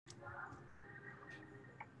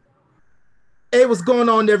Hey, what's going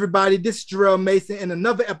on, everybody? This is Jarrell Mason in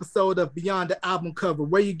another episode of Beyond the Album Cover,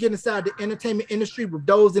 where you get inside the entertainment industry with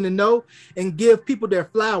those in the know and give people their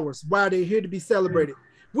flowers while they're here to be celebrated.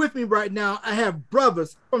 With me right now, I have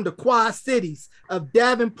brothers from the Quad Cities of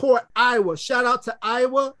Davenport, Iowa. Shout out to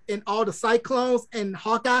Iowa and all the Cyclones and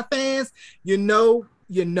Hawkeye fans. You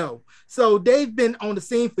know. So they've been on the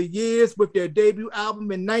scene for years with their debut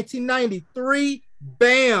album in 1993,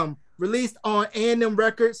 Bam, released on A&M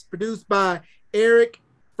Records, produced by Eric,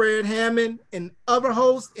 Fred Hammond, and other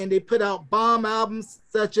hosts, and they put out bomb albums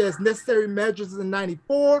such as Necessary Measures in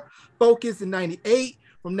 94, Focus in 98,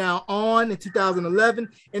 From Now On in 2011,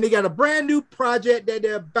 and they got a brand new project that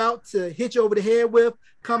they're about to hit you over the head with.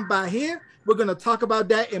 Come by here. We're going to talk about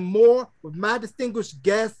that and more with my distinguished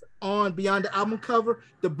guests on Beyond the Album Cover,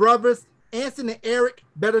 the brothers, Anson and Eric,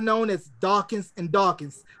 better known as Dawkins and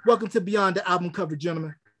Dawkins. Welcome to Beyond the Album Cover,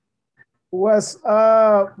 gentlemen. What's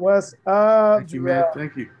up? What's up? Thank you, man.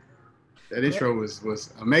 Thank you. That intro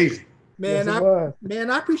was amazing. Man, Yes,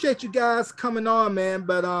 I appreciate you guys coming on, man.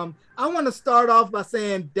 But I want to start off by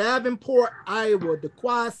saying Davenport, Iowa, the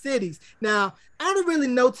Quad Cities. Now, I don't really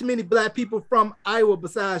know too many Black people from Iowa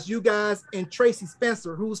besides you guys and Tracy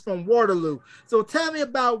Spencer, who's from Waterloo. So tell me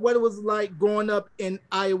about what it was like growing up in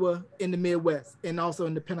Iowa in the Midwest and also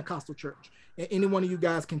in the Pentecostal church. And any one of you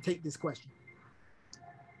guys can take this question.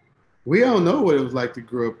 We all know what it was like to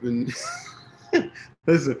grow up in.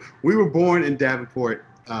 Listen, we were born in Davenport,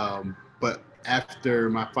 but after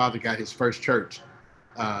my father got his first church,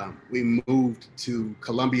 we moved to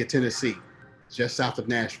Columbia, Tennessee, just south of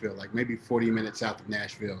Nashville, like maybe 40 minutes south of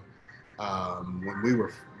Nashville. When we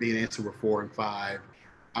were being into were 4 and 5.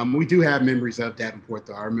 We do have memories of Davenport,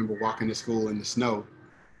 though. I remember walking to school in the snow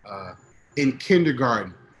in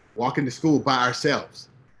kindergarten, walking to school by ourselves.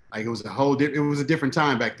 Like it was a different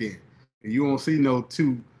time back then. You won't see no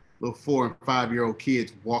two little 4 and 5-year-old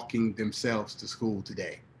kids walking themselves to school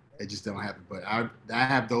today. It just don't happen. But I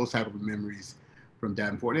have those type of memories from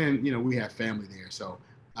Davenport, and we have family there. So,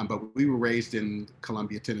 but we were raised in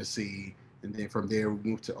Columbia, Tennessee, and then from there we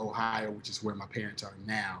moved to Ohio, which is where my parents are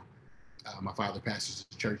now. My father pastors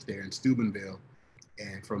a church there in Steubenville,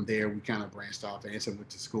 and from there we kind of branched off. Anson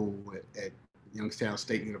went to school at Youngstown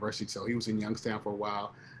State University, so he was in Youngstown for a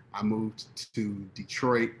while. I moved to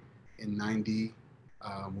Detroit in 90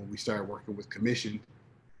 when we started working with Commission.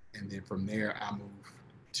 And then from there, I moved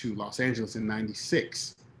to Los Angeles in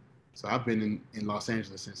 96. So I've been in Los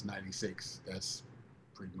Angeles since 96. That's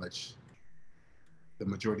pretty much the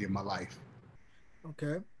majority of my life.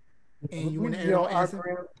 Okay. And you want to add on, Anson?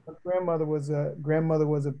 our grandmother was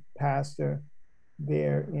a pastor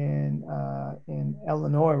there in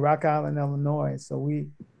Illinois, Rock Island, Illinois. So we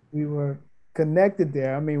were connected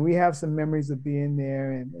there. I mean, we have some memories of being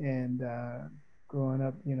there and growing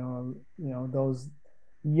up, those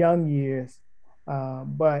young years.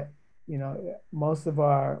 But most of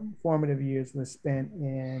our formative years were spent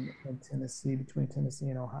in Tennessee, between Tennessee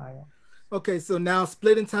and Ohio. Okay, so now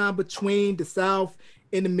splitting time between the South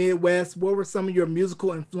and the Midwest, what were some of your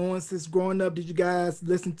musical influences growing up? Did you guys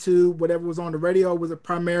listen to whatever was on the radio? Was it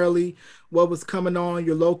primarily what was coming on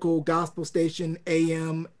your local gospel station,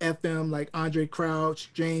 AM, FM, like Andre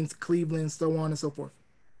Crouch, James Cleveland, so on and so forth?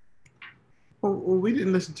 Well, we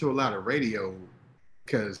didn't listen to a lot of radio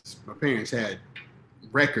because my parents had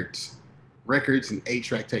records and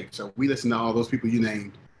 8-track tapes. So we listened to all those people you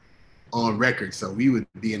named on record. So we would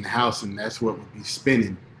be in the house and that's what would be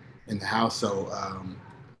spinning in the house. So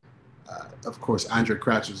of course Andre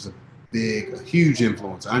Crouch was a huge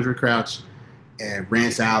influence. Andre Crouch and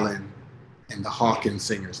Rance Allen and the Hawkins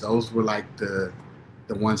singers, those were like the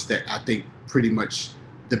ones that I think pretty much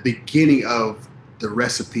the beginning of the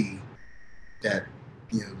recipe that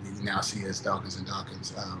you now see as Dawkins and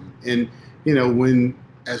Dawkins. And when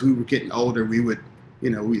as we were getting older, we would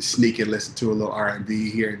we'd sneak and listen to a little R&B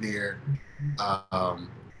here and there.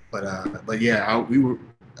 But yeah,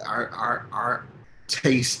 our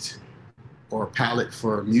taste or palette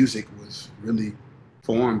for music was really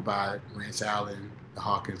formed by Rance Allen, the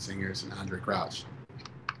Hawkins singers, and Andre Crouch.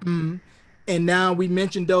 Mm-hmm. And now we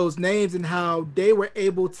mentioned those names and how they were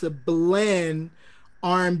able to blend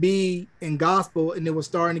R&B and gospel, and it was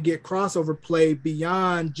starting to get crossover play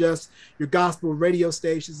beyond just your gospel radio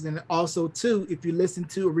stations. And also too, if you listen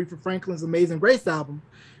to Aretha Franklin's Amazing Grace album,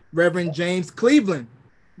 Reverend James Cleveland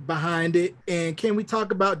behind it. And can we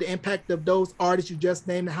talk about the impact of those artists you just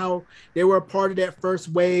named, how they were a part of that first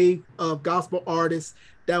wave of gospel artists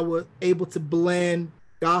that were able to blend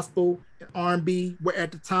gospel and R&B, where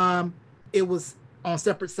at the time it was on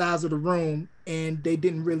separate sides of the room and they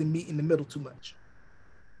didn't really meet in the middle too much?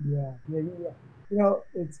 Yeah.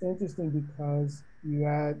 It's interesting because you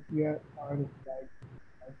had artists like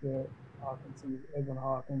Hawkins, Edwin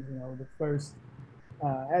Hawkins. The first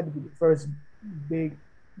had to be the first big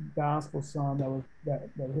gospel song that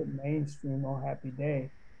hit mainstream on Happy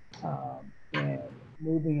Day, and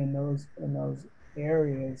moving in those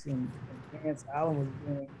areas, and Vance Allen was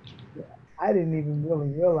doing. Yeah, I didn't even really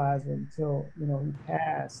realize it until he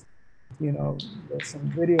passed. There's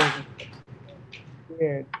some videos and stuff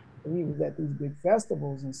shared that he was at these big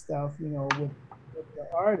festivals and stuff. With the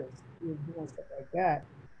artists, he was doing stuff like that.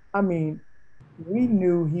 I mean, we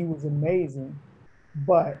knew he was amazing,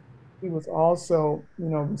 but he was also,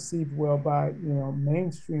 received well by,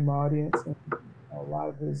 mainstream audience, and a lot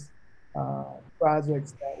of his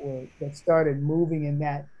projects that started moving in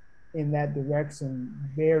that direction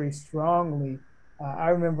very strongly. I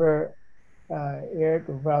remember Eric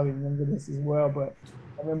will probably remember this as well, but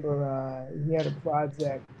I remember he had a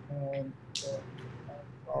project and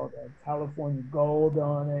called California Gold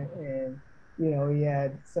on it, and he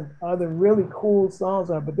had some other really cool songs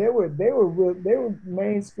on it, but they were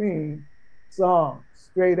mainstream songs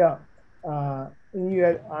straight up. And you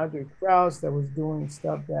had Andre Crouch that was doing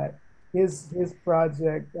stuff that his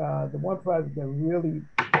project, the one project that really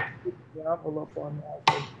put the envelope on that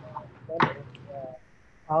was some of the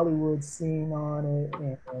Hollywood scene on it,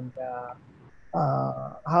 and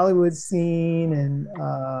Hollywood scene, and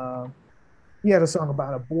he had a song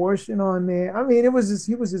about abortion on there. I mean, he was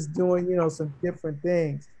just doing some different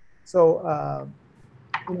things. So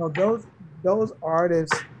those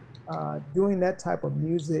artists doing that type of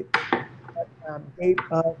music gave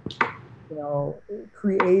us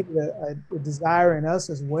created a desire in us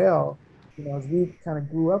as well. As we kind of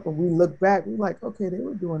grew up and we look back, we like, okay, they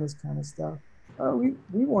were doing this kind of stuff. We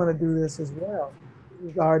want to do this as well.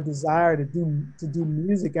 This is our desire to do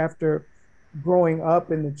music after growing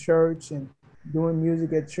up in the church and doing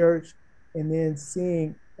music at church, and then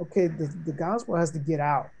seeing, okay, the gospel has to get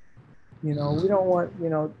out. We don't want,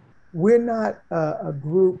 we're not a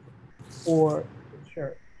group for the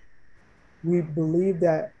church. We believe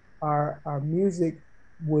that our music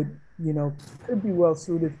would, could be well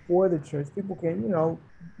suited for the church. People can,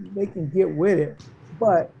 they can get with it,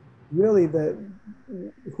 but really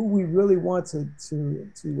who we really want to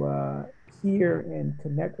hear and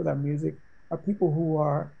connect with our music are people who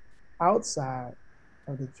are outside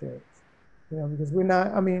of the church. Because we're not.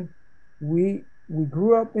 I mean, we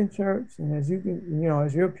grew up in church, and as you can,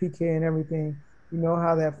 as you're a PK and everything, you know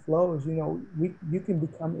how that flows. You can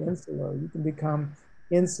become insular. You can become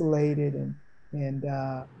insulated and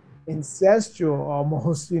incestual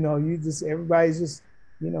almost. You just everybody's just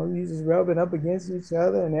you just rubbing up against each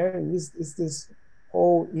other, and it's this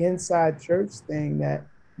whole inside church thing that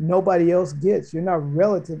nobody else gets. You're not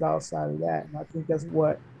relative outside of that, and I think that's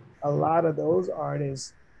what a lot of those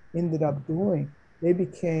artists ended up doing. They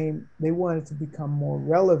wanted to become more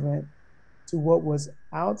relevant to what was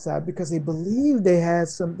outside because they believed they had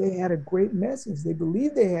a great message. They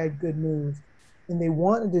believed they had good news and they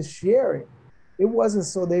wanted to share it. It wasn't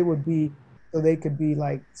so they could be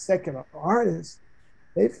like secular artists.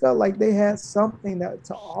 They felt like they had something that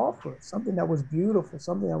to offer, something that was beautiful,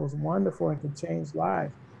 something that was wonderful and could change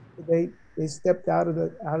lives. So they stepped out of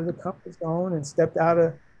the comfort zone and stepped out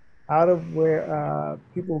of where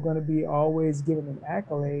people were going to be always giving them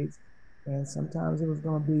accolades, and sometimes it was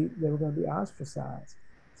going to be they were going to be ostracized.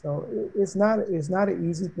 So it's not an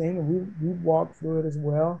easy thing, and we walked through it as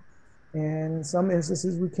well. And in some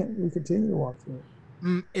instances, we continue to walk through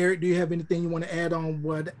it. Eric, do you have anything you want to add on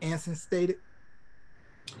what Anson stated?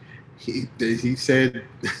 He said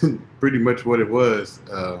pretty much what it was.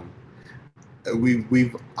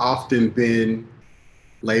 We've often been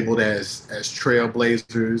labeled as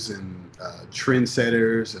trailblazers and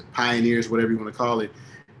trendsetters and pioneers, whatever you want to call it,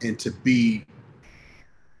 and to be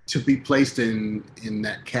placed in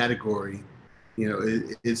that category,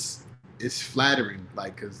 it's flattering,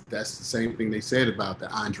 like, because that's the same thing they said about the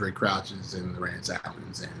Andre Crouches and the Rance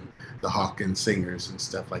Allens and the Hawkins singers and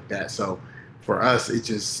stuff like that. So for us, it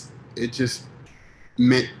just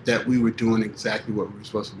meant that we were doing exactly what we were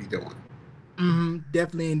supposed to be doing.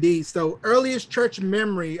 Definitely, indeed. So, earliest church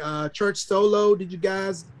memory, church solo. Did you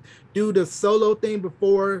guys do the solo thing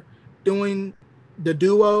before doing the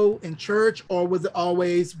duo in church, or was it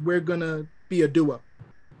always we're gonna be a duo?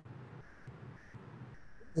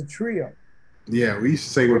 The trio. Yeah, we used to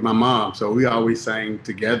sing with my mom, so we always sang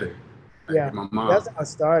together. Like, Yeah, with my mom. that's how I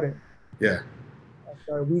started. Yeah.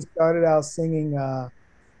 We started out singing. I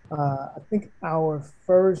think one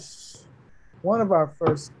of our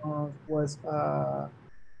first songs was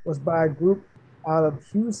by a group out of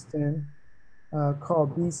Houston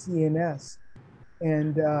called BCNS,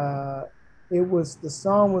 and the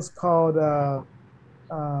song was called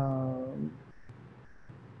um,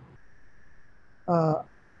 uh,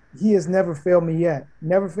 "He Has Never Failed Me Yet."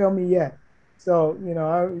 Never failed me yet. So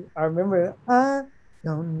I remember I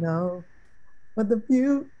don't know what the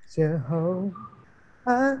future holds.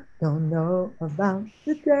 I don't know about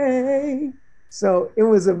today. So it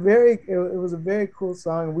was a very cool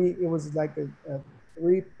song. It was like it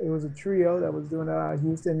was a trio that was doing it out of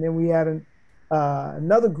Houston. And then we had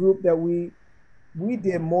another group that we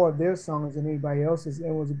did more of their songs than anybody else's.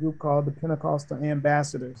 It was a group called the Pentecostal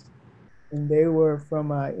Ambassadors, and they were from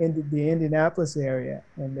the Indianapolis area,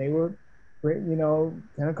 and they were great,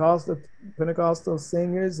 Pentecostal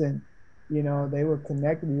singers, and they were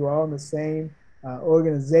connected. We were all in the same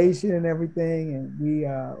organization and everything, and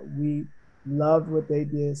we loved what they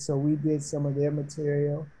did, so we did some of their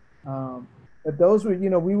material. Um, but those were,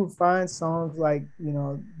 we would find songs like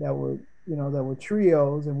that were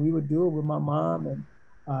trios, and we would do it with my mom,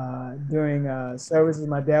 and during services,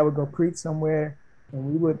 my dad would go preach somewhere, and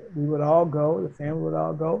we would all go, the family would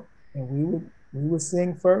all go, and we would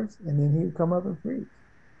sing first, and then he would come up and preach.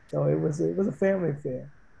 So it was a family affair.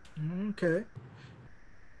 Okay.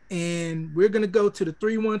 And we're gonna go to the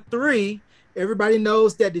 313. Everybody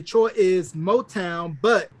knows that Detroit is Motown,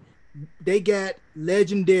 but they got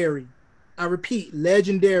legendary. I repeat,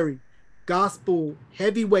 legendary gospel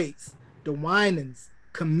heavyweights, the Winans,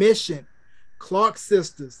 Commission, Clark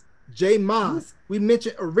Sisters, Jay Moss. We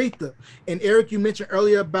mentioned Aretha. And Eric, you mentioned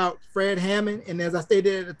earlier about Fred Hammond. And as I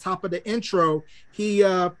stated at the top of the intro, he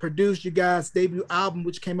produced you guys' debut album,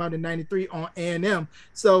 which came out in '93 on A&M.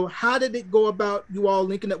 So how did it go about you all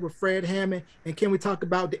linking up with Fred Hammond? And can we talk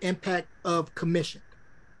about the impact of Commission?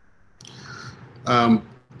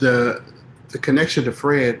 The connection to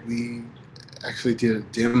Fred, we actually did a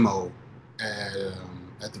demo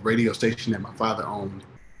at the radio station that my father owned,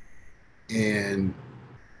 and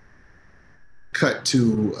cut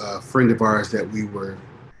to a friend of ours that we were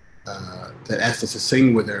that asked us to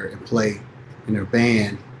sing with her and play in her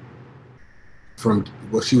band.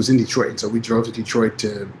 She was in Detroit, and so we drove to Detroit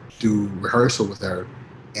to do rehearsal with her,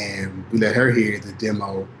 and we let her hear the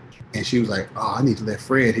demo, and she was like, "Oh, I need to let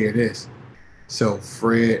Fred hear this." So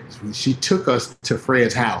she took us to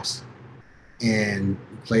Fred's house and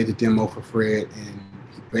played the demo for Fred, and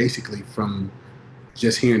basically from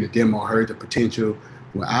just hearing the demo, heard the potential.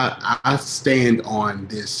 Well, I stand on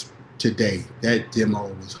this today. That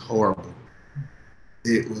demo was horrible.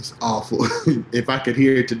 It was awful. If I could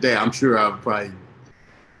hear it today, I'm sure I would probably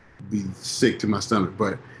be sick to my stomach.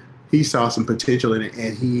 But he saw some potential in it,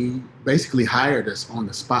 and he basically hired us on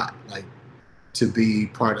the spot, like to be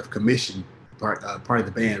part of Commission, part of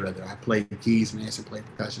the band. Rather, I played keys, Nancy played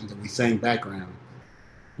percussions, and we sang background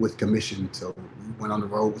with Commission. So we went on the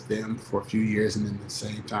road with them for a few years, and then at the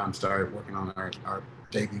same time started working on our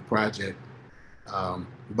debut project.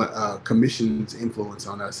 But Commission's influence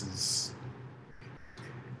on us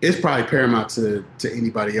is probably paramount to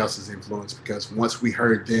anybody else's influence, because once we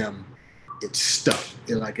heard them, it stuck.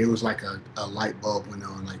 It was like a light bulb went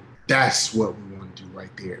on. Like, that's what we want to do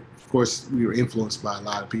right there. Of course, we were influenced by a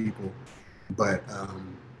lot of people, but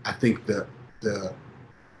I think the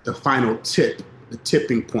final the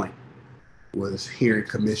tipping point was hearing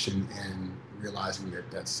Commission and realizing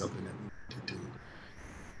that that's something that we need to do.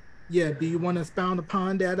 Yeah, do you want to expound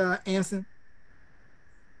upon that, Anson?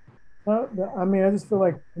 I mean, I just feel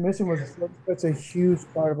like Commission was such a huge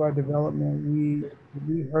part of our development.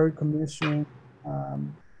 We heard Commission. I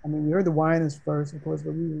mean, we heard the Winans first, of course,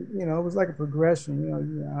 but it was like a progression.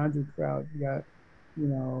 You got Andre Crouch, you got,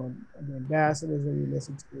 the Ambassadors that we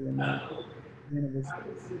listened to, and then it was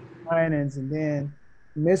Winans, and then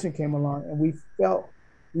Commission came along, and we felt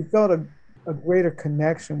a greater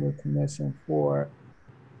connection with Commission for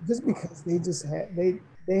just because they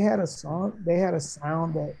had a song, they had a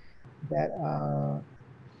sound that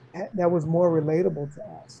was more relatable to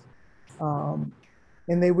us,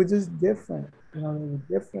 and they were just different. They were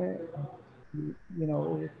different. It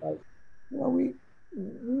was like, we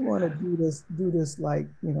want to do this like,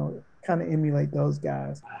 kind of emulate those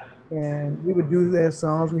guys, and we would do their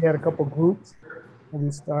songs. We had a couple groups when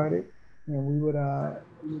we started, and we would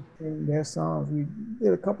sing their songs. We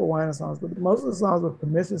did a couple Winer songs, but most of the songs were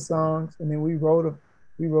Commission songs, and then we wrote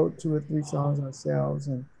 2 or 3 songs ourselves,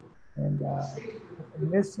 and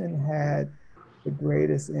Commission had the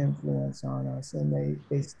greatest influence on us, and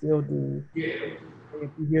they still do. If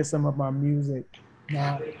you hear some of our music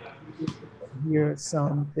now, you hear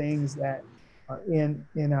some things that are in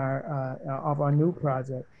our of our new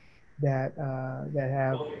project that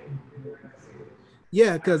have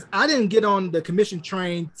Yeah, because I didn't get on the commission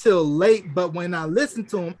train till late, but when I listened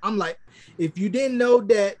to them, I'm like, if you didn't know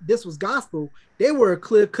that this was gospel, they were a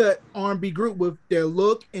clear-cut R&B group with their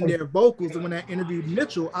look and their vocals. And when I interviewed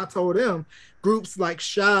Mitchell, I told him groups like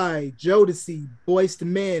Shy, Jodeci, Boyz II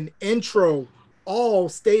Men, Intro, all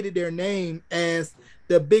stated their name as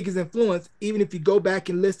the biggest influence. Even if you go back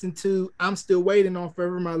and listen to I'm Still Waiting on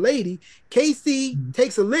Forever My Lady, Casey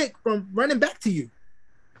takes a lick from Running Back to You.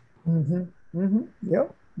 Mm-hmm. Mm-hmm.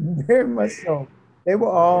 Yep, very much so. They were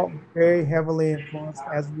all very heavily influenced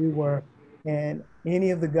as we were, and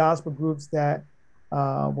any of the gospel groups that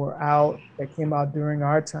were out that came out during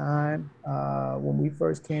our time when we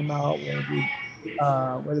first came out,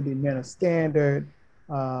 whether it be Men of Standard,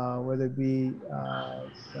 whether it be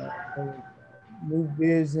there was New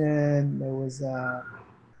Vision, there was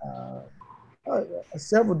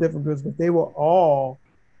several different groups, but they were all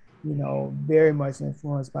very much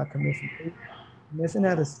influenced by Commission. Commission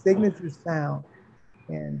had a signature sound,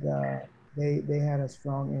 and they had a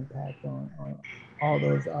strong impact on all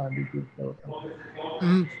those R&B groups that were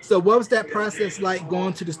coming. So what was that process like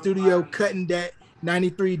going to the studio, cutting that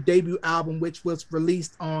 93 debut album, which was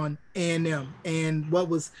released on A&M? And what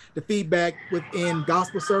was the feedback within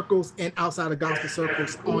gospel circles and outside of gospel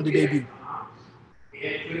circles on the debut?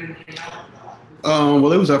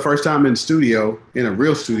 Well, it was our first time in studio, in a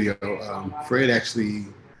real studio. Fred actually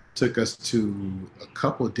took us to a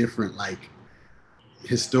couple of different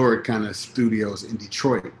historic kind of studios in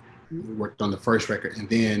Detroit. We worked on the first record, and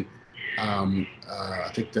then I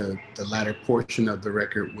think the latter portion of the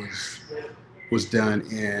record was done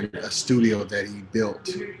in a studio that he built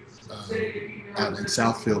out in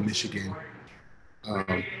Southfield, Michigan.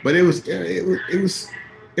 But it was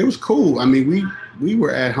cool. I mean, we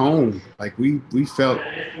were at home. Like we felt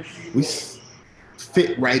we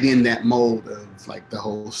fit right in that mold of like the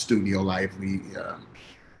whole studio life.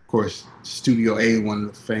 Of course, Studio A, one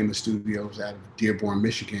of the famous studios out of Dearborn,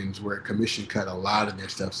 Michigan, is where Commission cut a lot of their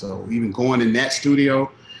stuff. So even going in that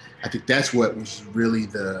studio, I think that's what was really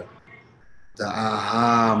the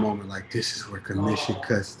aha moment. Like, this is where Commission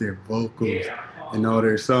cuts their vocals and all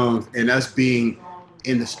their songs, and us being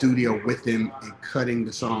in the studio with them and cutting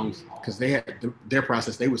the songs, because they had their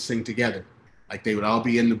process. They would sing together, like they would all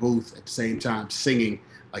be in the booth at the same time singing.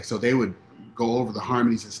 Like, so they would go over the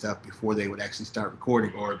harmonies and stuff before they would actually start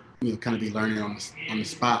recording, or kind of be learning on the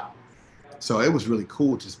spot. So it was really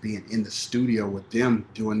cool just being in the studio with them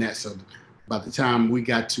doing that. So by the time we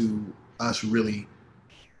got to us really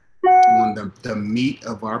doing the meat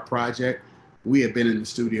of our project, we had been in the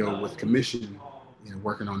studio with Commission,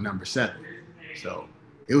 working on number 7. So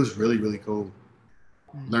it was really, really cool.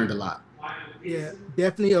 Learned a lot. Yeah,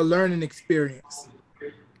 definitely a learning experience.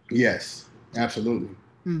 Yes, absolutely.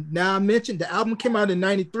 Now I mentioned the album came out in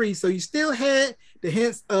 93, so you still had the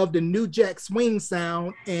hints of the New Jack Swing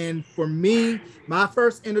sound. And for me, my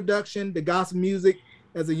first introduction to gospel music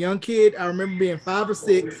as a young kid, I remember being 5 or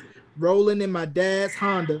 6, rolling in my dad's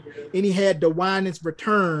Honda, and he had The Winans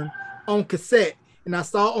Return on cassette. And I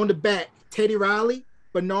saw on the back Teddy Riley,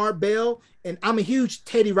 Bernard Bell, and I'm a huge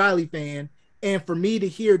Teddy Riley fan. And for me to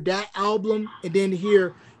hear that album and then to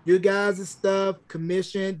hear your guys' stuff,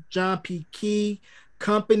 Commission, John P. Key,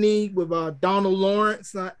 Company with Donald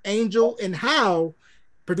Lawrence, Angel, and How,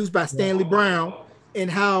 produced by Stanley Brown, and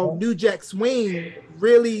how New Jack Swing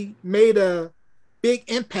really made a big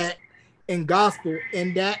impact in gospel.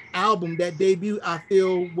 And that album, that debut, I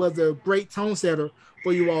feel was a great tone setter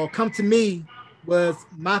for you all. Come to Me was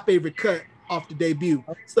my favorite cut off the debut.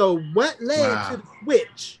 So what led to the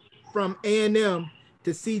switch from A&M to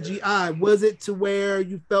CGI? Was it to where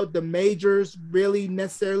you felt the majors really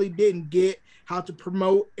necessarily didn't get how to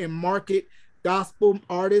promote and market gospel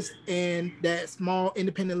artists, and that small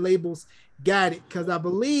independent labels got it? Because I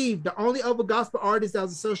believe the only other gospel artist that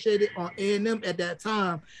was associated on A&M at that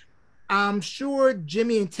time, I'm sure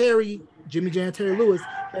Jimmy J and Terry Lewis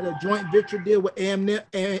had a joint venture deal with A&M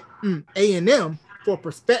for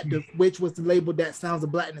Perspective, which was the label that Sounds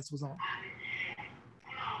of Blackness was on.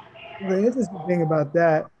 The interesting thing about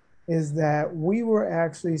that is that we were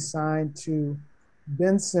actually signed to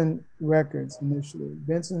Benson Records initially.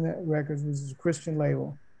 Benson Records was a Christian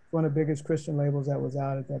label, one of the biggest Christian labels that was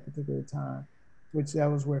out at that particular time, which that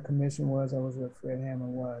was where Commission was, that was where Fred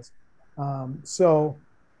Hammond was. So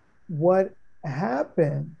what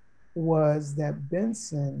happened was that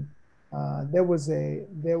Benson, that was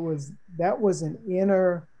an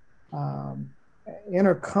inner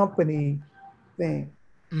company thing.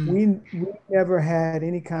 We never had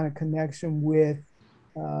any kind of connection with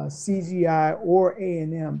CGI or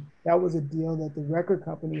A&M. That was a deal that the record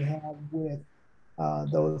company had with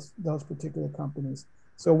those particular companies.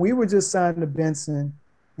 So we were just signed to Benson,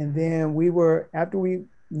 and then after we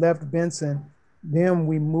left Benson, then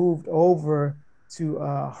we moved over to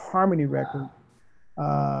Harmony Records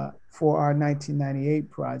for our 1998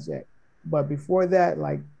 project. But before that,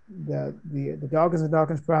 like the Dawkins and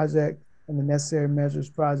Dawkins project and the Necessary Measures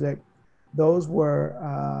project, those were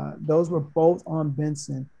both on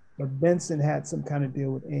Benson. But Benson had some kind of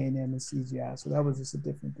deal with A&M and CGI, so that was just a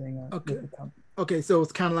different thing with the company. Okay, so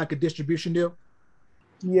it's kind of like a distribution deal?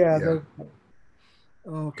 Yeah.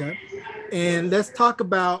 Okay. And let's talk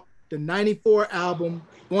about the 94 album,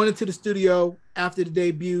 going into the studio after the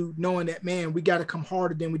debut, knowing that, man, we got to come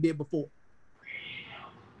harder than we did before.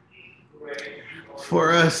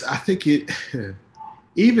 For us, I think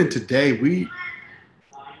even today,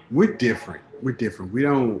 we're different. We're different. We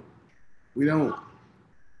don't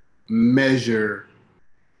measure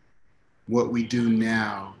what we do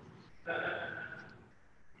now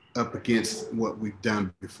up against what we've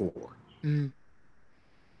done before. Mm.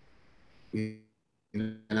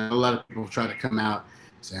 And a lot of people try to come out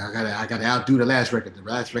and say, I gotta outdo the last record. The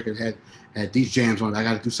last record had these jams on it. I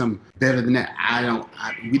gotta do something better than that.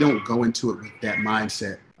 We don't go into it with that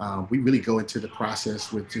mindset. We really go into the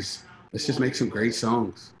process with let's just make some great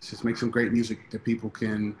songs. Let's just make some great music that people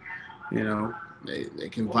can, they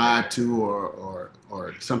can vibe to,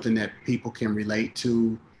 or something that people can relate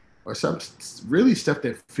to, or some really stuff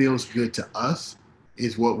that feels good to us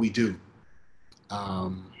is what we do.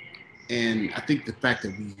 And I think the fact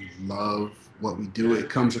that we love what we do, it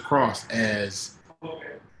comes across as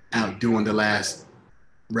outdoing the last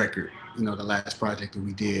record, the last project that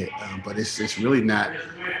we did. But it's really not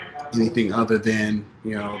anything other than,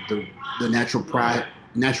 the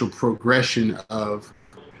natural progression of,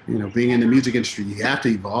 being in the music industry. You have to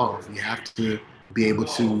evolve. You have to be able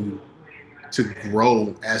to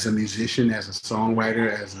grow as a musician, as a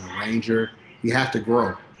songwriter, as an arranger. You have to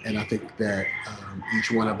grow. And I think that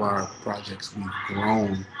each one of our projects, we've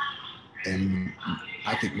grown. And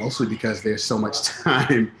I think mostly because there's so much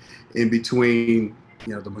time in between,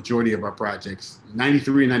 the majority of our projects.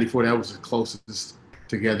 93 and 94, that was the closest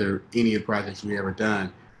together any of the projects we ever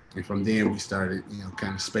done. And from then we started,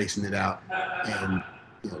 kind of spacing it out. And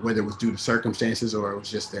whether it was due to circumstances or it was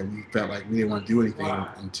just that we felt like we didn't want to do anything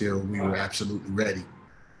until we were absolutely ready.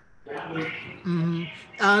 Mm-hmm.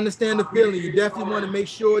 I understand the feeling. You definitely want to make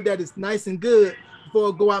sure that it's nice and good before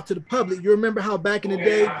it go out to the public. You remember how back in the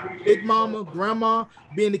day, Big Mama, Grandma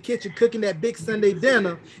be in the kitchen cooking that big Sunday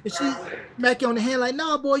dinner, and she smack you on the hand like,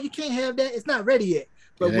 "No, boy, you can't have that. It's not ready yet."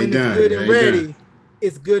 But when it's good and ready,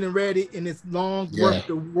 it's good and ready, and it's long worth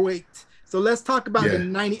the wait. So let's talk about the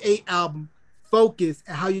 98 album, Focus,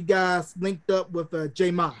 and how you guys linked up with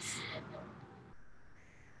J Moss.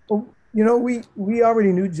 We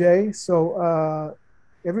already knew Jay, so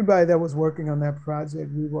everybody that was working on that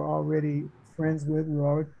project, we were already friends with, we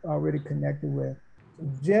were already connected with.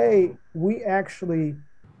 Jay, we actually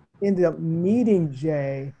ended up meeting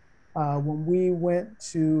Jay when we went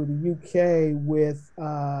to the UK with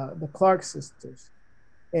the Clark sisters.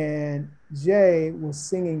 And Jay was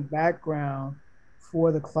singing background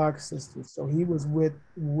for the Clark sisters. So he was with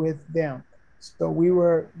them. So we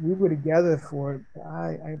were together for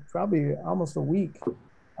I probably almost a week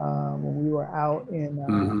when we were out in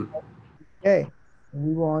UK. And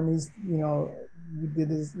we were on these, we did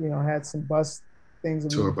this, had some bus things.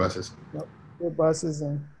 Tour buses. Tour buses,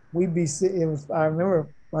 and we'd be sitting. I remember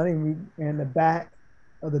running in the back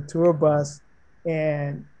of the tour bus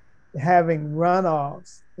and having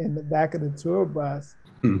runoffs in the back of the tour bus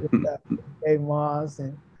with Dave Moss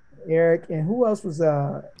and Eric, and who else was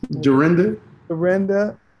Dorinda,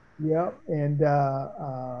 yep, and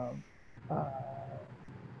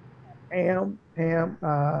Pam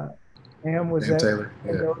was Pam there.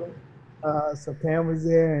 Taylor, so Pam was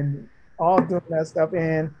there and all doing that stuff,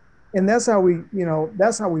 and that's how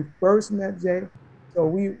we first met Jay. So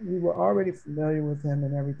we were already familiar with him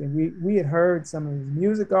and everything. We had heard some of his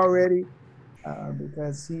music already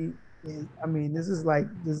because this is like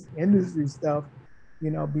this industry stuff.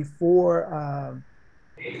 Before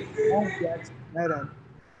Jackson met him,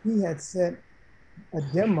 he had sent a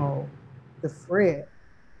demo to Fred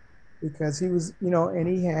because he was, and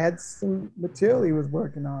he had some material he was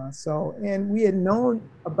working on. So, and we had known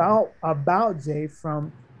about Jay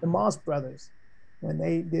from the Moss Brothers when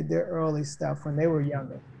they did their early stuff when they were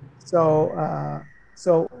younger. So,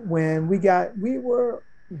 so when we were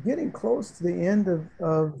getting close to the end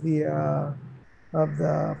of the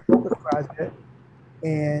Focus project,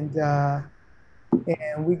 and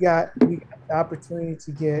we got the opportunity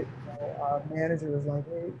to get, our manager was like,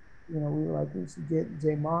 hey, we were like, we should get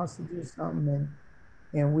J Moss to do something,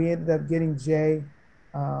 and we ended up getting Jay.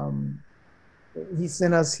 Um, he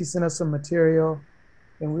sent us some material,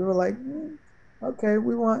 and we were like, okay,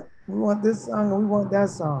 we want this song and we want that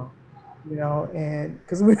song, you know, and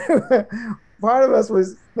because we part of us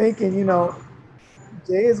was thinking, you know,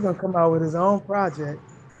 Jay is gonna come out with his own project.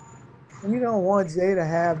 We don't want Jay to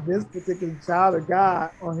have this particular child of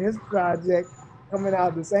God on his project coming out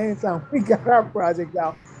at the same time we got our project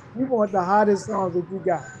out. We want the hottest songs that you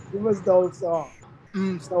got. Give us those songs.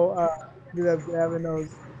 Mm, So we ended up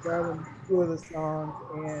grabbing two of the songs,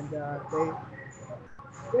 and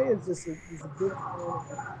Jay is just he's a good friend,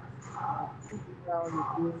 and he's a super talented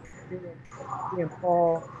dude. He and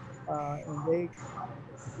Paul, and they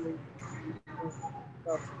really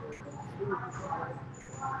stuff.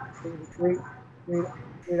 So it was a great,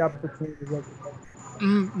 great opportunity to work with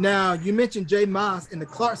them. now you mentioned Jay Moss and the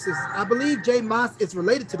Clark sisters. I believe Jay Moss is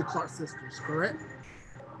related to the Clark sisters, correct?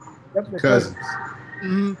 Yep, because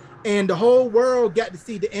Cousins. And the whole world got to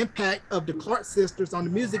see the impact of the Clark sisters on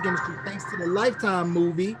the music industry thanks to the Lifetime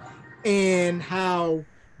movie and how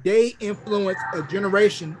they influenced a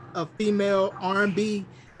generation of female R&B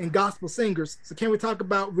and gospel singers. So can we talk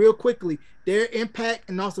about real quickly their impact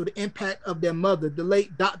and also the impact of their mother, the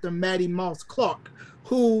late Dr. Mattie Moss Clark,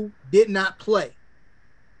 who did not play?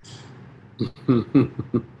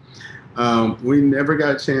 We never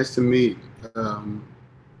got a chance to meet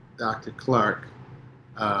Dr. Clark,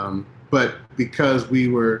 but because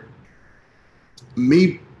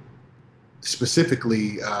me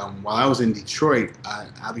specifically, while I was in Detroit,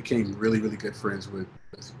 I became really, really good friends with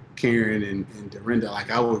Karen and Dorinda. Like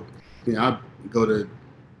I'd go to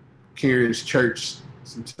Karen's church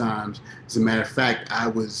sometimes. As a matter of fact, I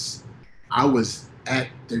was at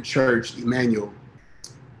their church, Emmanuel,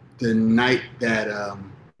 the night that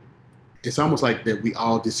it's almost like that we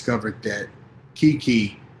all discovered that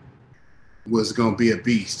Kiki was gonna be a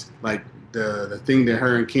beast. Like the thing that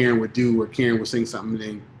her and Karen would do, where Karen would sing something,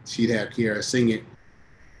 and then she'd have Kiara sing it.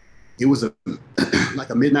 It was a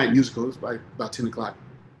like a midnight musical. It was like about 10 o'clock.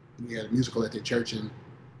 We had a musical at their church, and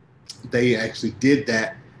they actually did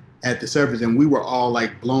that at the service, and we were all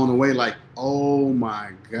like blown away. Like, oh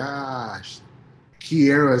my gosh,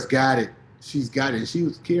 Kiara's got it. She's got it. And she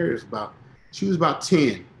was about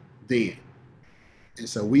 10 then. And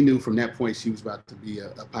so we knew from that point she was about to be a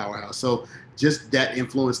powerhouse. So just that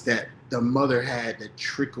influence that the mother had that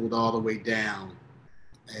trickled all the way down.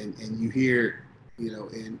 And you hear, you know,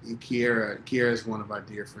 in Kiara is one of our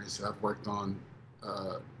dear friends. So I've worked on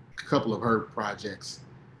a couple of her projects,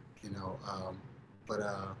 you know. But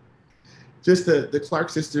just the Clark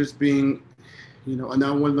sisters being, you know,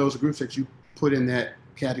 another one of those groups that you put in that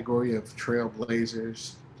category of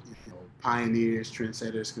trailblazers, you know, pioneers,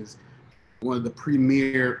 trendsetters, because one of the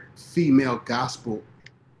premier female gospel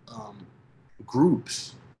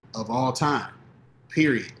groups of all time,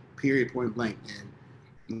 period, point blank.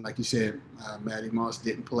 And like you said, Mattie Moss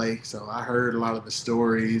didn't play, so I heard a lot of the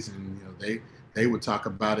stories, and you know they would talk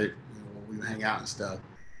about it, you know, when we would hang out and stuff.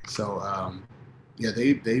 So yeah,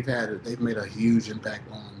 they've made a huge impact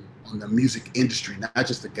on the music industry, not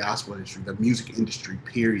just the gospel industry, the music industry,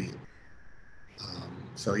 period.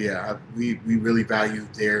 So yeah, we really value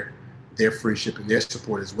their friendship and their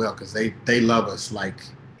support as well, because they love us like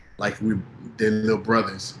we their little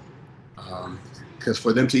brothers. Because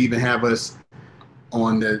for them to even have us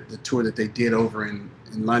on the tour that they did over in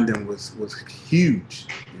London was huge.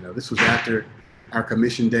 You know, this was after our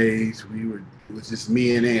commission days. It was just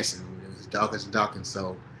me and Anson. It was Dawkins and Dawkins.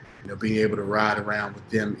 So, you know, being able to ride around with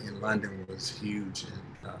them in London was huge.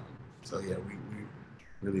 And so yeah, we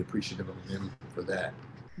really appreciative of them for that.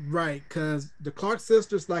 Right, because the Clark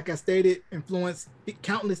sisters, like I stated, influenced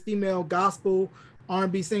countless female gospel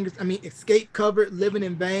R&B singers. I mean, Escape covered "Living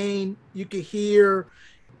in Vain." You could hear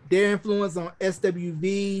their influence on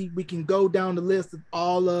SWV. We can go down the list of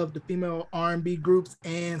all of the female R&B groups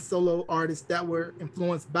and solo artists that were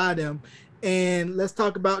influenced by them. And let's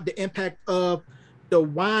talk about the impact of the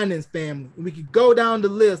Winans family. We could go down the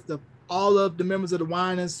list of all of the members of the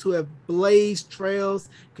Winans who have blazed trails,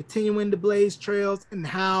 continuing to blaze trails, and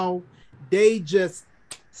how they just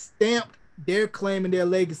stamped their claim and their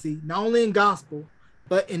legacy, not only in gospel,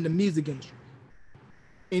 but in the music industry.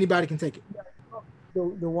 Anybody can take it.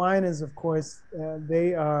 The Winans, of course,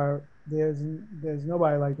 they are there's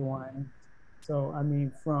nobody like the Winans. So I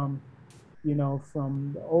mean, from you know,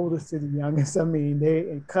 from the oldest to the youngest, I mean, they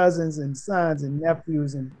and cousins and sons and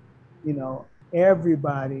nephews and you know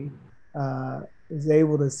everybody is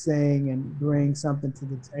able to sing and bring something to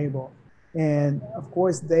the table. And of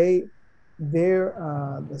course, they're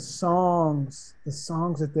the songs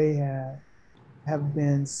that they have have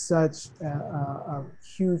been such a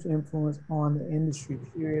huge influence on the industry,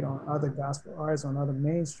 period, on other gospel artists, on other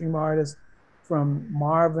mainstream artists, from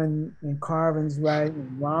Marvin and Carvin's right,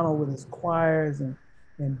 and Ronald with his choirs, and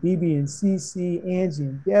BB and CC, Angie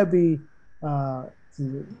and Debbie, uh,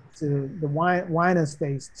 to the Winans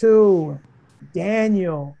Phase 2,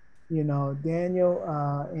 Daniel, Daniel,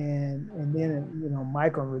 and then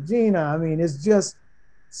Michael and Regina. I mean, it's just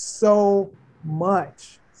so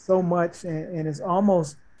much, and it's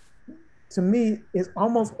almost, to me, it's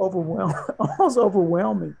almost overwhelming, almost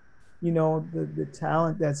overwhelming. The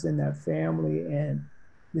talent that's in that family and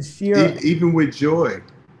the sheer, Even with Joy,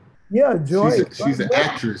 yeah, Joy, she's an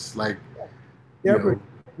actress, like, you Deborah, know.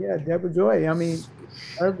 yeah, Deborah Joy. I mean,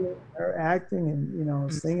 her acting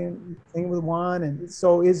and singing with Juan, and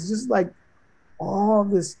so it's just like all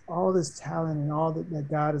this talent and all that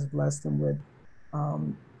God has blessed them with,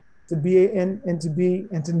 um, to be and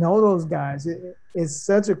to know those guys. It's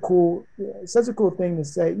such a cool thing to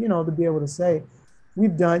say. To be able to say,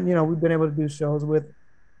 we've been able to do shows with,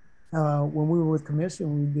 when we were with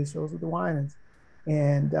Commission, we did shows with the Winans,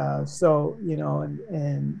 and so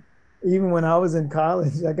and even when I was in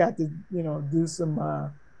college, I got to do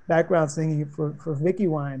some background singing for Vicky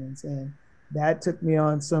Winans, and that took me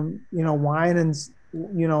on some Winans.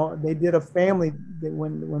 They did a family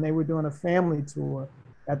when they were doing a family tour.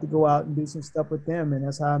 Got to go out and do some stuff with them, and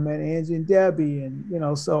that's how I met Angie and Debbie,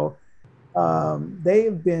 and so they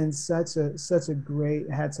have been such a great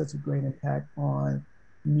had such a great impact on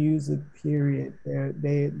music. Period.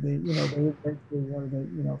 They were virtually one of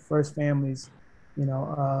the first families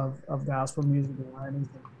of gospel music.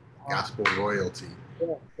 Gospel royalty.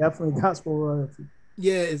 Yeah, definitely gospel royalty.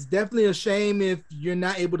 Yeah, it's definitely a shame if you're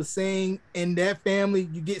not able to sing in that family.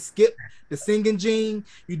 You get skipped the singing gene.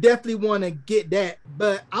 You definitely want to get that.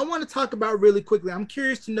 But I want to talk about really quickly. I'm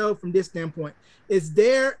curious to know from this standpoint, is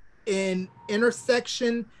there an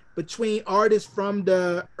intersection between artists from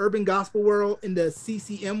the urban gospel world and the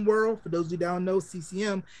CCM world? For those who don't know,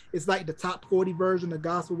 CCM is like the top 40 version of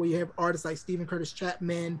gospel, where you have artists like Stephen Curtis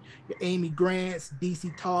Chapman, your Amy Grants,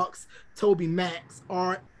 DC Talks, Toby Max.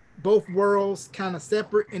 Are both worlds kind of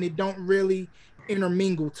separate and it don't really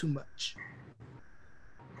intermingle too much?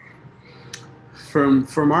 From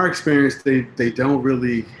our experience, they don't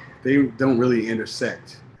really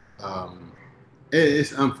intersect. Um,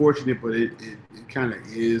 it's unfortunate, but it kind of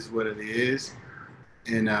is what it is.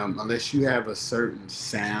 And unless you have a certain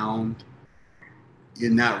sound,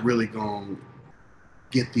 you're not really going to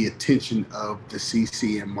get the attention of the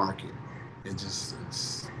CCM market.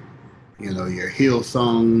 It's your hill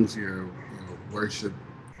songs, your worship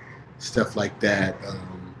stuff like that.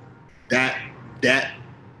 That that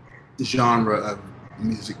genre of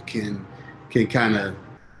music can kind of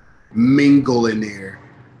mingle in there.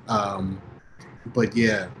 But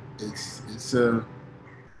yeah, it's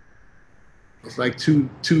like two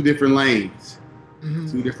different lanes.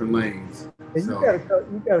 Mm-hmm. Two different lanes. And So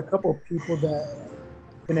you got a couple of people that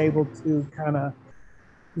have been able to kind of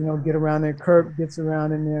get around there. Kirk gets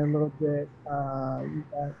around in there a little bit. You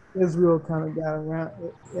got Israel kind of got around a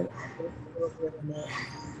little bit in the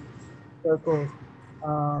circles.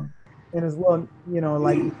 Um, and as well,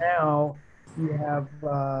 like now you have,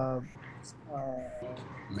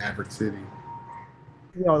 Maverick City.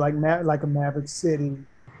 like a Maverick City,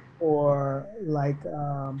 or like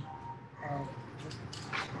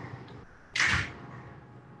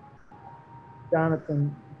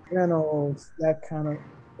Jonathan Reynolds, that kind of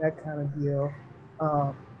deal.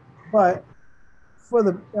 Um, but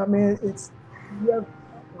I mean, you have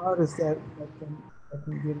artists that can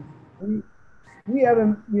get it. We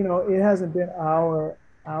haven't, it hasn't been our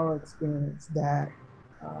experience uh,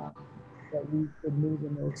 that we could move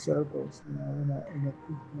in those circles, in the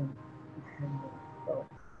so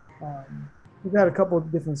we've had a couple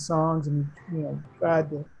of different songs, and tried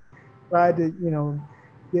to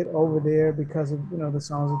get over there because of the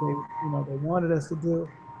songs that they wanted us to do.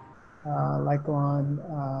 Like on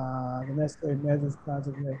the Necessary Measures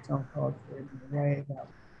project, we had a song called "Carried Away" that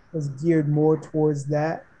was geared more towards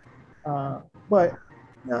that, but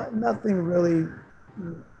nothing really,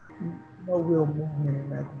 no real movement in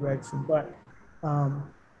that direction. But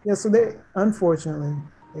yeah, so they unfortunately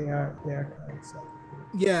they are kind of set.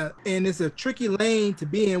 Yeah, and it's a tricky lane to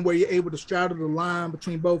be in where you're able to straddle the line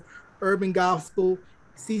between both urban gospel,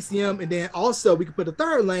 CCM, and then also we could put a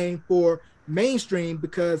third lane for mainstream,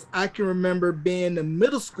 because I can remember being a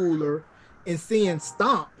middle schooler and seeing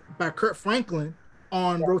Stomp by Kurt Franklin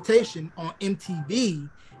on rotation on MTV,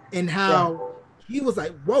 and Yeah, how he was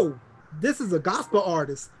like, whoa, this is a gospel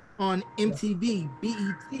artist on yeah, MTV,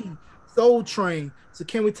 BET. Soul Train. So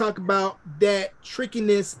can we talk about that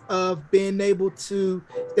trickiness of being able to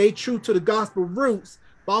stay true to the gospel roots,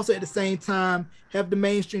 but also at the same time have the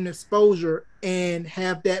mainstream exposure and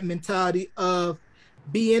have that mentality of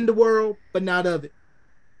be in the world, but not of it?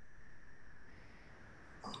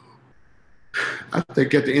 I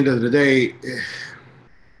think at the end of the day,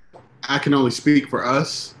 I can only speak for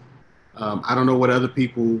us. I don't know what other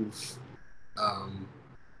people's um,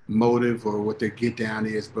 motive or what their get down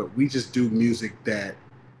is, but we just do music that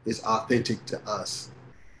is authentic to us.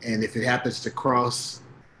 And if it happens to cross,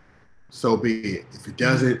 so be it. If it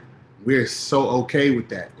doesn't, we're so okay with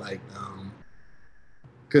that. Like,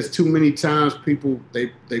 because too many times people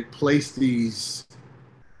they place these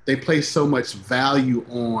they place so much value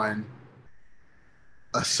on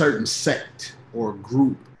a certain sect or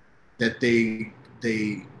group that they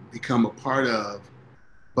become a part of.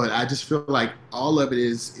 But I just feel like all of it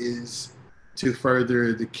is to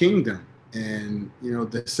further the kingdom. And you know,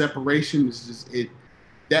 the separation is just it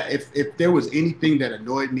that if there was anything that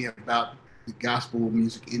annoyed me about the gospel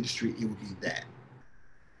music industry, it would be that.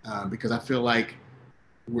 Because I feel like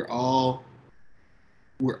we're all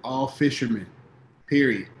we're all fishermen,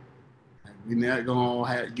 period. We're not gonna all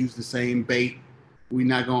use the same bait. We're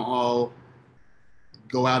not gonna all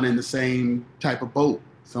go out in the same type of boat.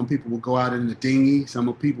 Some people will go out in the dinghy.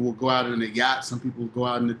 Some people will go out in a yacht. Some people will go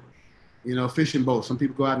out in the, fishing boat. Some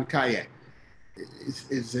people go out in a kayak.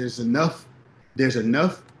 There's enough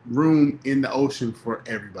room in the ocean for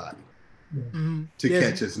everybody to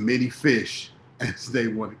catch as many fish as they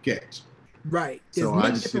want to catch. Right. There's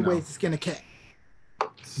many different ways to skin a cat.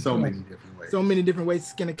 So many different ways. So many different ways to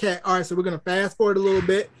skin a cat. All right, so we're going to fast forward a little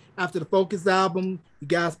bit. After the Focus album, you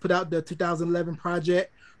guys put out the 2011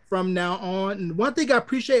 project From Now On. And one thing I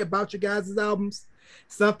appreciate about your guys' albums,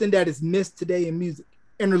 something that is missed today in music,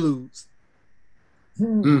 interludes.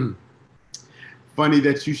 Funny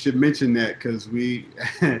that you should mention that, because we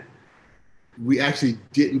we actually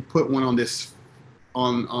didn't put one on this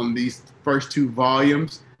on these first two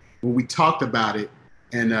volumes, but we talked about it.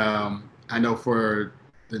 And I know for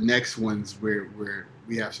the next ones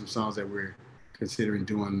we have some songs that we're considering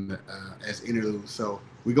doing as interludes. So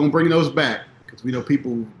we're gonna bring those back, because we know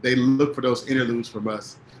people, they look for those interludes from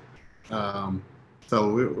us. So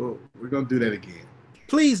we're gonna do that again.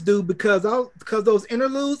 Please do, because those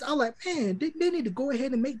interludes, I'm like, man, they need to go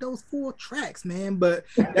ahead and make those full tracks, man. But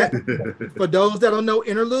for those that don't know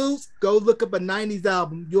interludes, go look up a 90s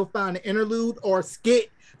album. You'll find an interlude or a skit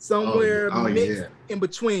somewhere mixed in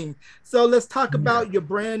between. So let's talk about your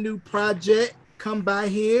brand new project, Come By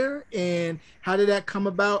Here, and how did that come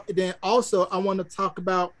about? And then also, I want to talk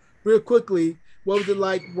about real quickly, what was it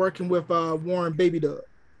like working with Warren Baby Dub?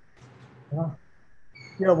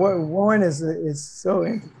 Warren is so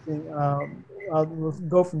interesting. We'll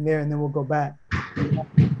go from there and then we'll go back.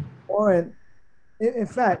 Warren, in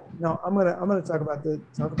fact, no, I'm gonna talk about the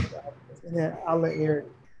album, and then I'll let Eric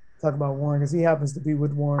talk about Warren, because he happens to be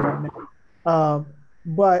with Warren right now.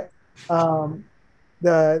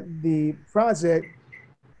 The project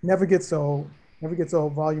Never Gets Old,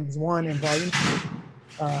 volumes 1 and volume 2,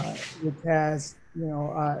 which has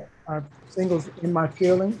our singles In My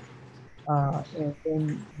Feelings, and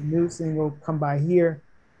then the new single Come By Here.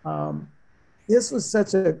 This was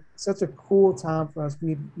such a cool time for us.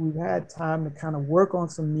 We've had time to kind of work on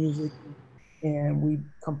some music, and we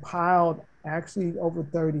compiled actually over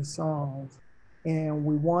 30 songs. And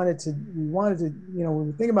we wanted to, we were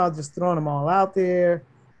thinking about just throwing them all out there.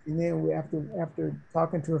 And then after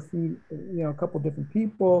talking to a couple different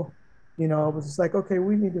people, it was just like, okay,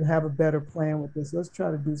 we need to have a better plan with this. Let's try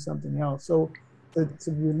to do something else. So to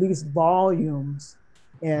release volumes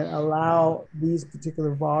and allow these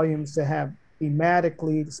particular volumes to have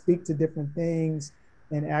thematically to speak to different things,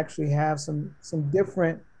 and actually have some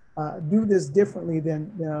different, do this differently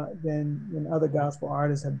than other gospel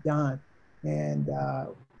artists have done. And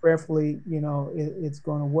prayerfully, it's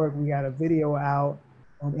going to work. We got a video out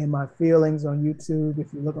on In My Feelings on YouTube.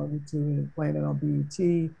 If you look on YouTube, and playing it on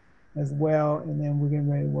BET as well. And then we're getting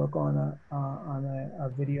ready to work on a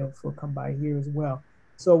video for Come By Here as well.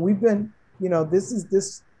 So we've been,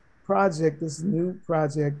 this new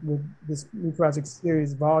project with this new project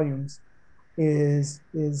series volumes is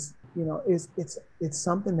it's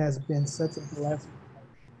something that's been such a blessing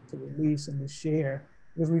to release and to share,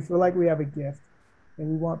 because we feel like we have a gift and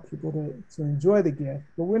we want people to enjoy the gift,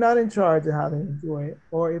 but we're not in charge of how they enjoy it,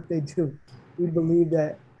 or if they do. We believe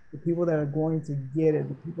that the people that are going to get it,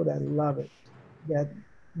 the people that love it, that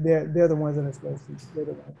they're the ones that are supposed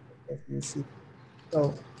to receive.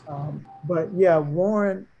 So, but yeah,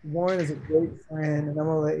 Warren is a great friend, and I'm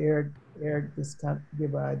gonna let Eric Eric, just kind of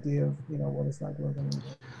give an idea of, you know, what it's like working with him.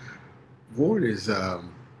 Ward is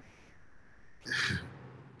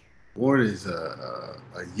Ward is a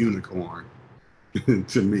unicorn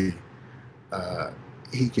to me. Uh,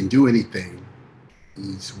 he can do anything.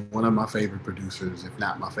 He's one of my favorite producers, if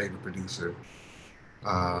not my favorite producer.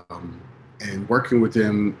 Um, and working with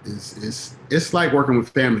him is it's like working with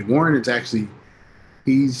family. Warren is actually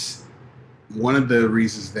he's one of the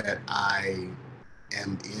reasons that I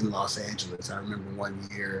am in Los Angeles. I remember one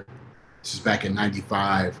year, this is back in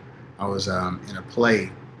 '95. I was in a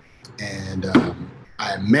play, and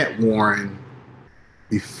I met Warren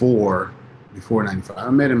before '95. I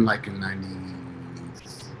met him like in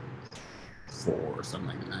 '94 or something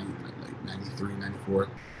like that, like '93, '94.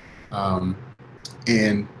 Um,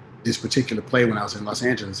 and this particular play, when I was in Los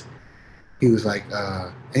Angeles, he was like,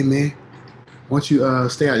 "Hey man, why don't you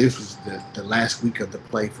stay out?" This was the last week of the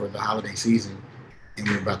play for the holiday season, and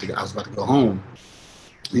I was about to go home.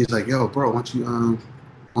 And he's like, "Yo, bro, why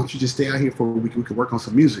don't you just stay out here for a week? We could work on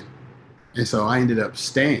some music." And so I ended up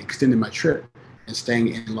extending my trip and staying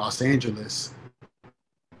in Los Angeles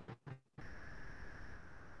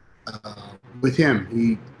with him.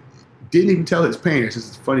 He didn't even tell his parents. This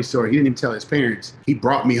is a funny story. He didn't even tell his parents. He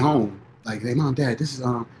brought me home. Like, "Hey, mom, dad, this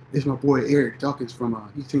is my boy Eric Dawkins from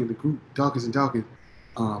he's singing the group Dawkins and Dawkins.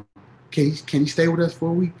 Um, can you stay with us for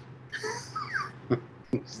a week?"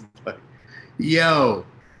 Like, yo,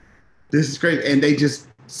 this is great. And they just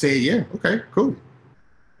said, "Yeah, okay, cool."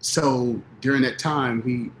 So during that time,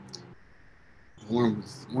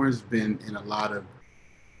 Warren's been in a lot of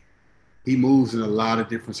he moves in a lot of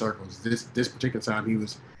different circles. This particular time he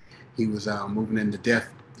was moving in the death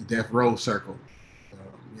row circle.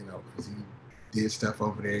 You know, because he did stuff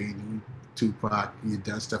over there. He knew Tupac. He had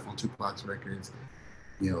done stuff on Tupac's records.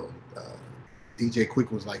 You know, DJ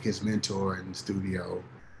Quick was like his mentor in the studio.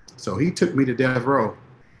 So he took me to Death Row,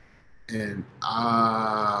 and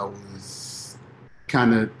I was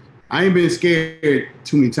I ain't been scared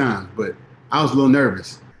too many times, but I was a little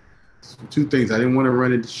nervous. Two things: I didn't want to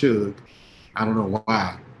run into Suge. I don't know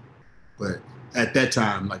why, but at that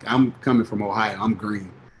time, like, I'm coming from Ohio, I'm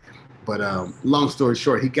green. But long story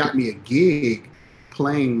short, he got me a gig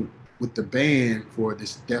playing with the band for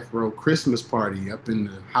this Death Row Christmas party up in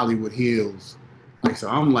the Hollywood Hills. Like, so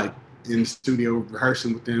I'm like in the studio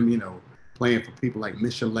rehearsing with them, you know, playing for people like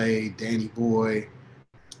Michelet, Danny Boy,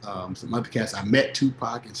 some other cats. I met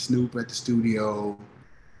Tupac and Snoop at the studio.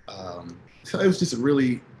 So it was just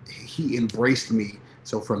he embraced me.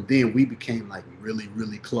 So from then we became like really,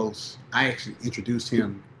 really close. I actually introduced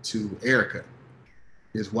him to Erica,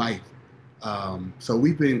 his wife. So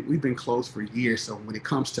we've been close for years. So when it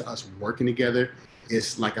comes to us working together,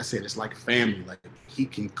 it's like I said, it's like family. Like, he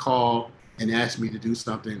can call and ask me to do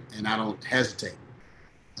something, and I don't hesitate.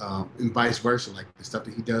 And vice versa. Like, the stuff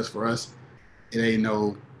that he does for us, it ain't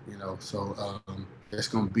no, you know. So that's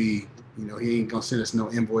gonna be, you know, he ain't gonna send us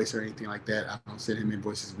no invoice or anything like that. I don't send him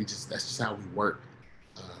invoices. That's just how we work.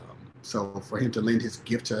 So for him to lend his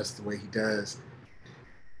gift to us the way he does,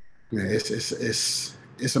 man,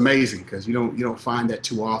 it's amazing, because you don't find that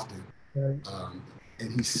too often. Right.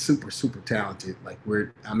 And he's super, super talented. Like,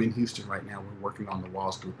 I'm in Houston right now. We're working on the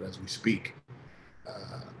Walls Group as we speak.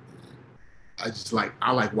 I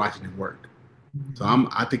like watching him work. So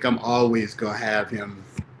I think I'm always gonna have him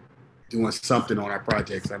doing something on our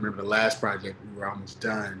projects. I remember the last project, we were almost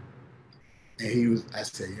done, and I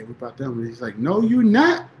said, "Yeah, we're about done." And he's like, "No, you're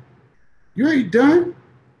not. You ain't done."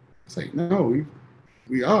 It's like, "No,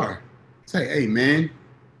 we are." It's like, "Hey man,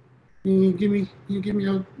 you give me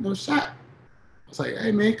no shot." It's like,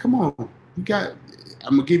 "Hey man, come on. I'm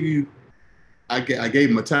gonna give you." I gave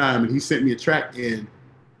him a time, and he sent me a track, and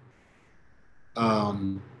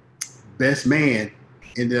Best Man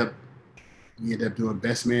he ended up doing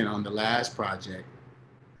Best Man on the last project.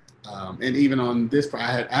 And even on this,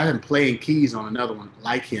 I had him playing keys on another one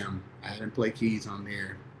like him. I had him play keys on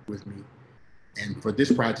there with me. And for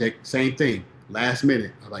this project, same thing. Last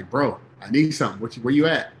minute, I was like, "Bro, I need something. Where you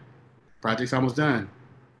at? Project's almost done.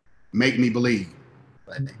 Make me believe."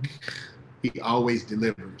 Like, he always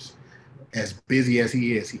delivers. As busy as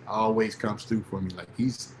he is, he always comes through for me. Like,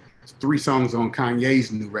 he's 3 songs on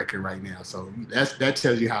Kanye's new record right now. So that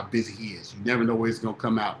tells you how busy he is. You never know where it's gonna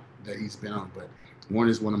come out that he's been on. But Warren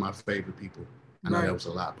is one of my favorite people. I know that was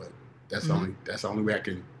a lot, but that's the only way I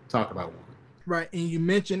can talk about Warren. Right. And you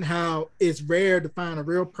mentioned how it's rare to find a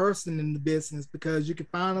real person in the business, because you can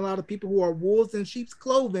find a lot of people who are wolves in sheep's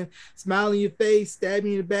clothing, smile in your face, stab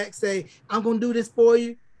you in the back, say, "I'm going to do this for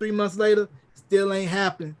you." 3 months later, still ain't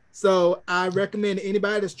happening. So I recommend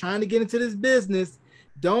anybody that's trying to get into this business,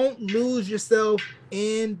 Don't lose yourself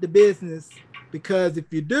in the business, because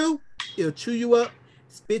if you do, it'll chew you up,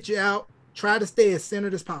 spit you out. Try to stay as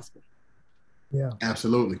centered as possible. Yeah.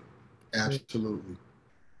 Absolutely. Absolutely.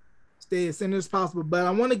 Stay as centered as possible. But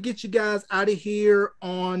I want to get you guys out of here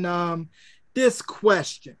on this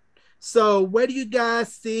question. So where do you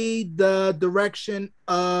guys see the direction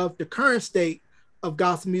of the current state of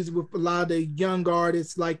gospel music with a lot of the young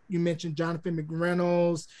artists, like you mentioned, Jonathan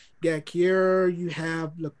McReynolds, you got Kier, you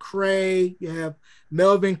have Lecrae, you have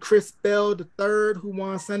Melvin Crispell III, who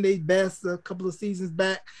won Sunday's Best a couple of seasons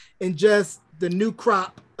back, and just the new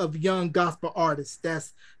crop of young gospel artists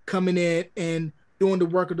that's coming in and doing the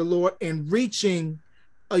work of the Lord and reaching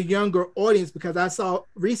a younger audience. Because I saw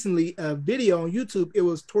recently a video on YouTube. It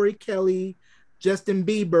was Tori Kelly, Justin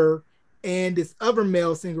Bieber, and this other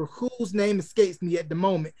male singer whose name escapes me at the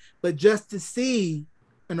moment. But just to see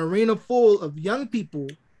an arena full of young people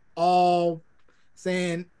all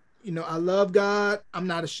saying, you know, I love God, I'm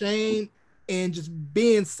not ashamed, and just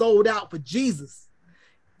being sold out for Jesus.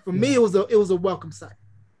 For me, it was a welcome sight.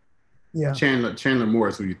 Yeah. Chandler Moore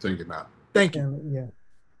is who you're thinking about. Thank you.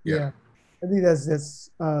 Yeah. I think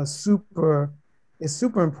that's super. It's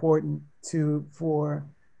super important for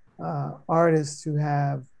artists to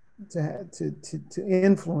have to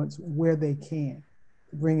influence where they can,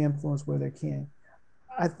 to bring influence where they can.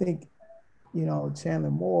 I think, you know,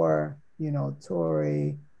 Chandler Moore, you know,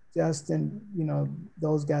 Tori, Justin, you know,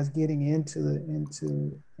 those guys getting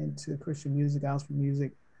into Christian music, gospel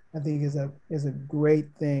music, I think is a great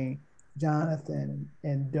thing. Jonathan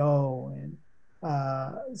and Doe and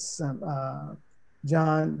some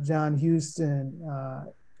John Houston,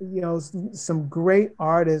 you know, some great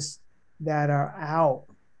artists that are out,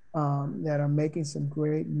 that are making some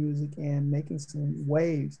great music and making some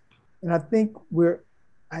waves. And I think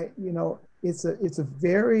it's a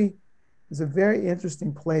very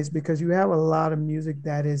interesting place, because you have a lot of music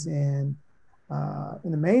that is in the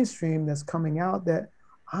mainstream that's coming out that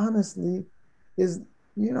honestly is,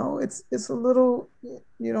 you know, it's a little,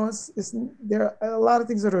 you know, it's there are a lot of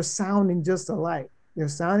things that are sounding just alike. They're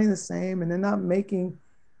sounding the same, and they're not making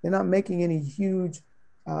any huge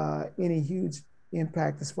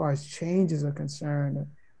impact as far as changes are concerned,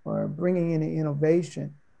 or bringing any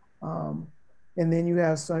innovation. And then you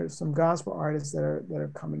have some gospel artists that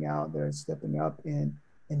are coming out, that are stepping up and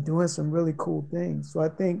doing some really cool things. So I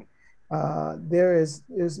think there is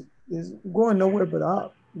going nowhere but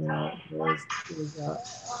up. You know, there's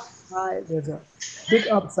a big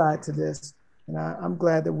upside to this, and I'm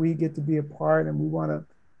glad that we get to be a part, and we want to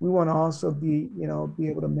also be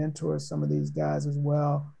able to mentor some of these guys as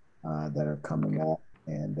well, that are coming up,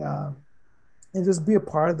 and just be a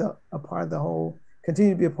part of the whole,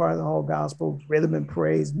 continue to be a part of the whole gospel rhythm and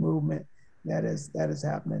praise movement that is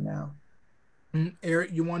happening now.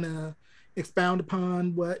 Eric, you want to expound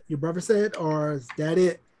upon what your brother said, or is that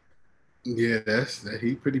it? Yeah,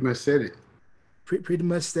 he pretty much said it. Pretty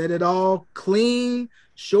much said it all. Clean,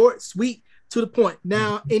 short, sweet, to the point.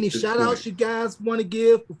 Now, any shout outs you guys want to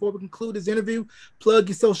give before we conclude this interview? Plug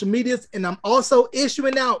your social medias. And I'm also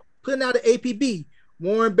putting out an APB.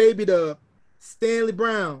 Warren Baby Dub, Stanley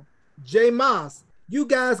Brown, Jay Moss. You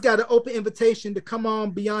guys got an open invitation to come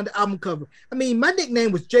on Beyond the Album Cover. I mean, my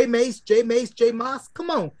nickname was Jay Mace, Jay Moss.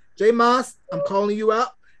 Come on, Jay Moss, I'm calling you out.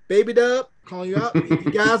 Baby Dub, calling you out. If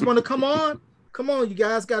you guys want to come on, you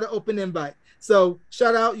guys got an open invite. So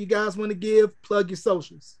shout out, you guys want to give, plug your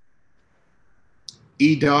socials.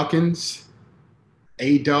 E. Dawkins,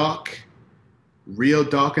 A. Dawk, Real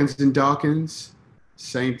Dawkins and Dawkins.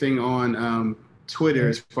 Same thing on Twitter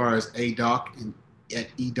as far as A. Dawk and at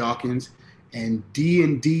E. Dawkins. And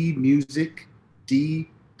D&D Music, D,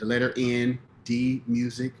 the letter N, D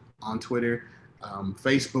Music on Twitter.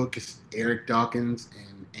 Facebook is Eric Dawkins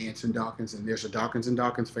and Anson Dawkins, and there's a Dawkins and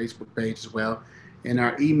Dawkins Facebook page as well. And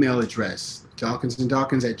our email address,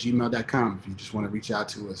 dawkinsanddawkins@gmail.com. If you just want to reach out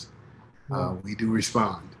to us, we do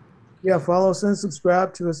respond. Yeah, follow us and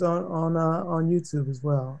subscribe to us on YouTube as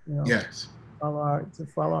well. You know, yes. Follow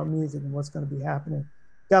our music and what's going to be happening.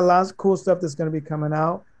 Got lots of cool stuff that's going to be coming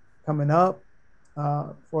up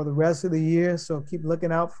for the rest of the year. So keep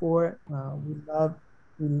looking out for it.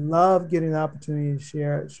 We love getting the opportunity to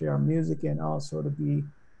share our music, and also to be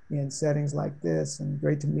in settings like this. And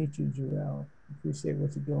great to meet you, Jarrell. Appreciate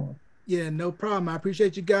what you're doing. Yeah, no problem. I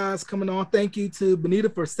appreciate you guys coming on. Thank you to Benita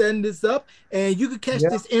for setting this up. And you can catch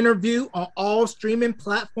this interview on all streaming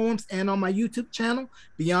platforms and on my YouTube channel.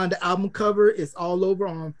 Beyond the Album Cover is all over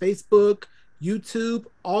on Facebook, YouTube,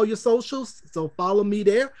 all your socials. So follow me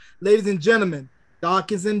there. Ladies and gentlemen,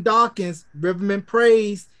 Dawkins and Dawkins, Rhythm and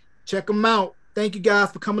Praise. Check them out. Thank you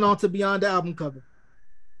guys for coming on to Beyond the Album Cover.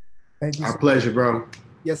 Thank you. Our pleasure, bro.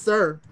 Yes, sir.